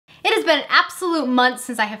been an absolute month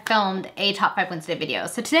since I have filmed a Top 5 Wednesday video.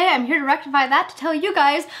 So today I'm here to rectify that to tell you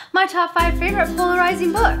guys my top 5 favorite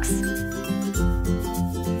polarizing books.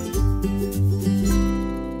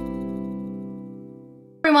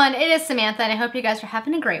 Everyone, it is Samantha and I hope you guys are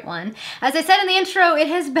having a great one. As I said in the intro, it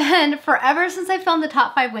has been forever since I filmed the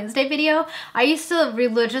Top 5 Wednesday video. I used to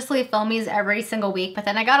religiously film these every single week, but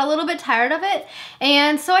then I got a little bit tired of it.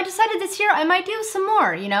 And so I decided this year I might do some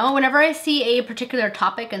more, you know? Whenever I see a particular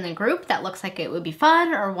topic in the group that looks like it would be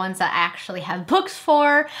fun or ones that I actually have books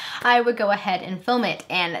for, I would go ahead and film it.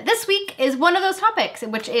 And this week is one of those topics,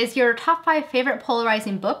 which is your top 5 favorite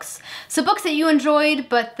polarizing books. So books that you enjoyed,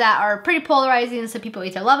 but that are pretty polarizing, so people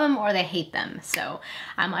either love them or they hate them. So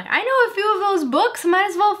I'm like, I know a few of those books, might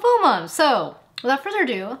as well film them. So without further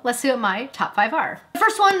ado, let's see what my top 5 are. The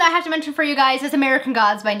first one that I have to mention for you guys is American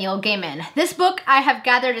Gods by Neil Gaiman. This book I have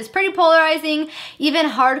gathered is pretty polarizing. Even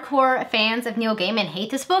hardcore fans of Neil Gaiman hate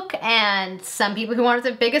this book, and some people who aren't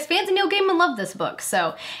the biggest fans of Neil Gaiman love this book.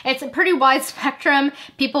 So it's a pretty wide spectrum.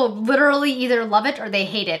 People literally either love it or they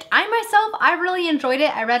hate it. I really enjoyed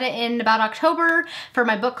it. I read it in about October for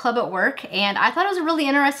my book club at work, and I thought it was a really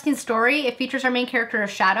interesting story. It features our main character,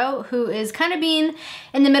 Shadow, who is kind of being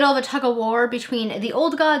in the middle of a tug of war between the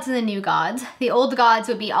old gods and the new gods. The old gods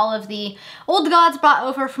would be all of the old gods brought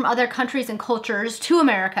over from other countries and cultures to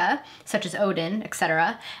America, such as Odin,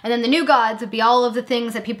 etc. And then the new gods would be all of the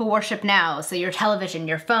things that people worship now. So your television,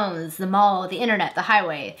 your phones, the mall, the internet, the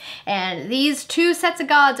highway. And these two sets of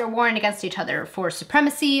gods are warring against each other for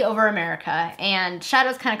supremacy over America. And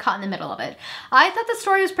Shadow's kind of caught in the middle of it. I thought the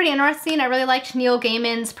story was pretty interesting. I really liked Neil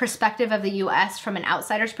Gaiman's perspective of the US from an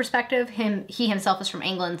outsider's perspective. He himself is from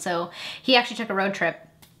England, so he actually took a road trip.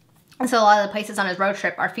 And so a lot of the places on his road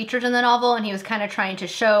trip are featured in the novel, and he was kind of trying to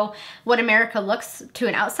show what America looks to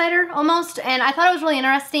an outsider almost. And I thought it was really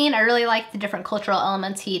interesting. I really liked the different cultural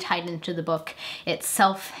elements he tied into the book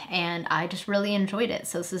itself, and I just really enjoyed it.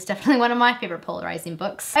 So this is definitely one of my favorite polarizing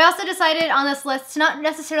books. I also decided on this list to not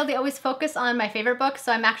necessarily always focus on my favorite books,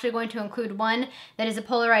 so I'm actually going to include one that is a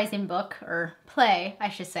polarizing book, or play, I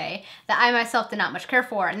should say, that I myself did not much care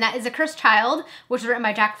for, and that is A Cursed Child, which was written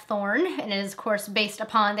by Jack Thorne, and it is, of course, based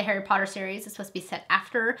upon the Harry Potter series. It's supposed to be set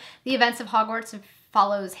after the events of Hogwarts. It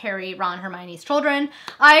follows Harry, Ron, Hermione's children.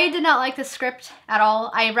 I did not like the script at all.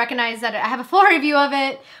 I recognize that I have a full review of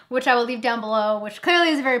it, which I will leave down below, which clearly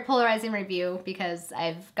is a very polarizing review because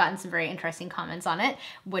I've gotten some very interesting comments on it,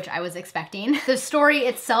 which I was expecting. The story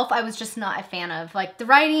itself, I was just not a fan of. Like, the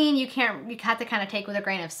writing, you have to kind of take with a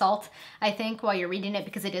grain of salt, I think, while you're reading it,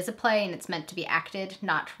 because it is a play and it's meant to be acted,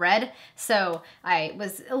 not read. So I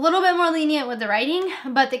was a little bit more lenient with the writing,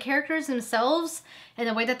 but the characters themselves and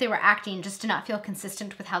the way that they were acting just did not feel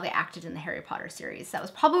consistent with how they acted in the Harry Potter series. That was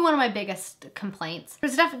probably one of my biggest complaints.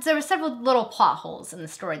 There were several little plot holes in the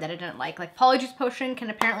story that I didn't like. Like, Polyjuice Potion can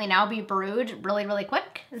apparently now be brewed really, really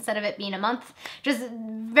quick instead of it being a month. Just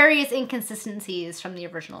various inconsistencies from the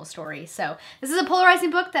original story. So this is a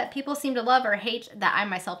polarizing book that people seem to love or hate that I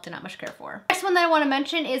myself did not much care for. Next one that I want to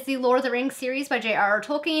mention is the Lord of the Rings series by J.R.R.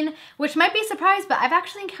 Tolkien, which might be a surprise, but I've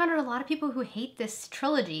actually encountered a lot of people who hate this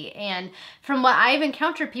trilogy. And from what I've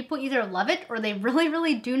encountered, people either love it or they really,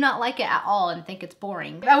 really do not like it at all and think it's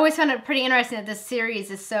boring. I always found it pretty interesting that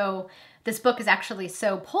this book is actually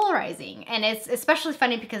so polarizing, and it's especially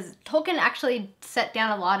funny because Tolkien actually set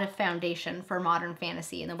down a lot of foundation for modern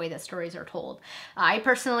fantasy in the way that stories are told. I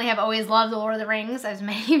personally have always loved The Lord of the Rings, as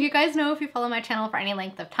many of you guys know if you follow my channel for any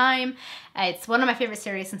length of time. It's one of my favorite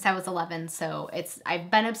series since I was 11, so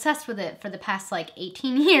I've been obsessed with it for the past like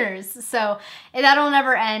 18 years, so that'll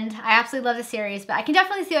never end. I absolutely love the series, but I can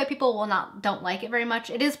definitely see why people don't like it very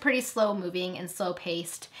much. It is pretty slow moving and slow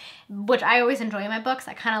paced, which I always enjoy in my books.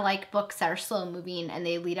 I kind of like books that are slow moving and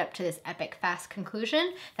they lead up to this epic fast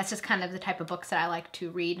conclusion. That's just kind of the type of books that I like to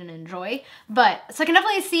read and enjoy. So I can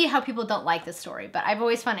definitely see how people don't like this story, but I've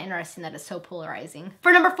always found it interesting that it's so polarizing.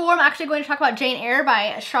 For number 4, I'm actually going to talk about Jane Eyre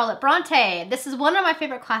by Charlotte Bronte. This is one of my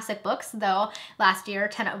favorite classic books, though last year,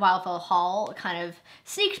 Tenant of Wildfell Hall kind of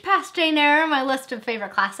sneaked past Jane Eyre on my list of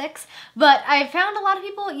favorite classics. But I found a lot of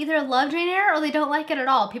people either love Jane Eyre or they don't like it at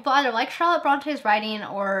all. People either like Charlotte Bronte's writing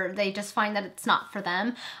or they just find that it's not for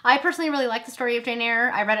them. I personally really like the story of Jane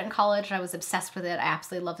Eyre. I read it in college and I was obsessed with it. I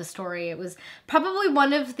absolutely love the story. It was probably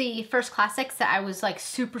one of the first classics that I was like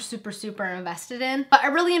super, super, super invested in. But I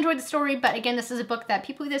really enjoyed the story. But again, this is a book that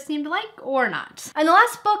people either seem to like or not. And the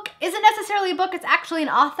last book isn't necessarily a book, it's actually an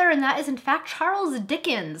author, and that is in fact Charles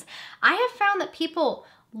Dickens. I have found that people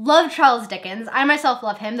love Charles Dickens. I myself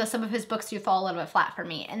love him, though some of his books do fall a little bit flat for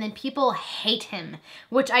me. And then people hate him,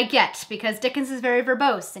 which I get because Dickens is very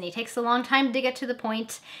verbose and he takes a long time to get to the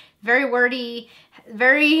point. very wordy,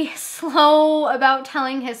 very slow about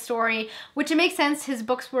telling his story, which it makes sense. His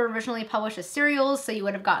books were originally published as serials, so you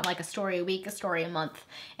would have gotten like a story a week, a story a month,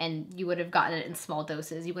 and you would have gotten it in small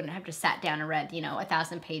doses. You wouldn't have just sat down and read, you know, a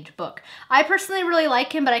 1,000-page book. I personally really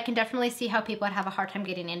like him, but I can definitely see how people would have a hard time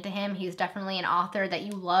getting into him. He's definitely an author that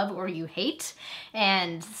you love or you hate,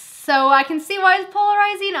 and so I can see why it's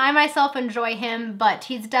polarizing. I myself enjoy him, but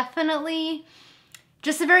he's definitely...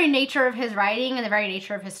 just the very nature of his writing and the very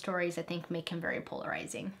nature of his stories, I think, make him very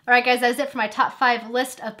polarizing. All right, guys, that's it for my top 5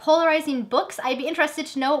 list of polarizing books. I'd be interested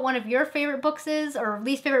to know what one of your favorite books is or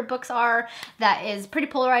least favorite books are that is pretty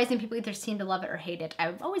polarizing. People either seem to love it or hate it.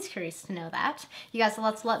 I'm always curious to know that. You guys will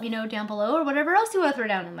have to let me know down below or whatever else you want to throw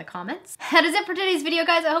down in the comments. That is it for today's video,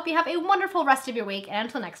 guys. I hope you have a wonderful rest of your week. And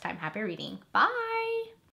until next time, happy reading. Bye.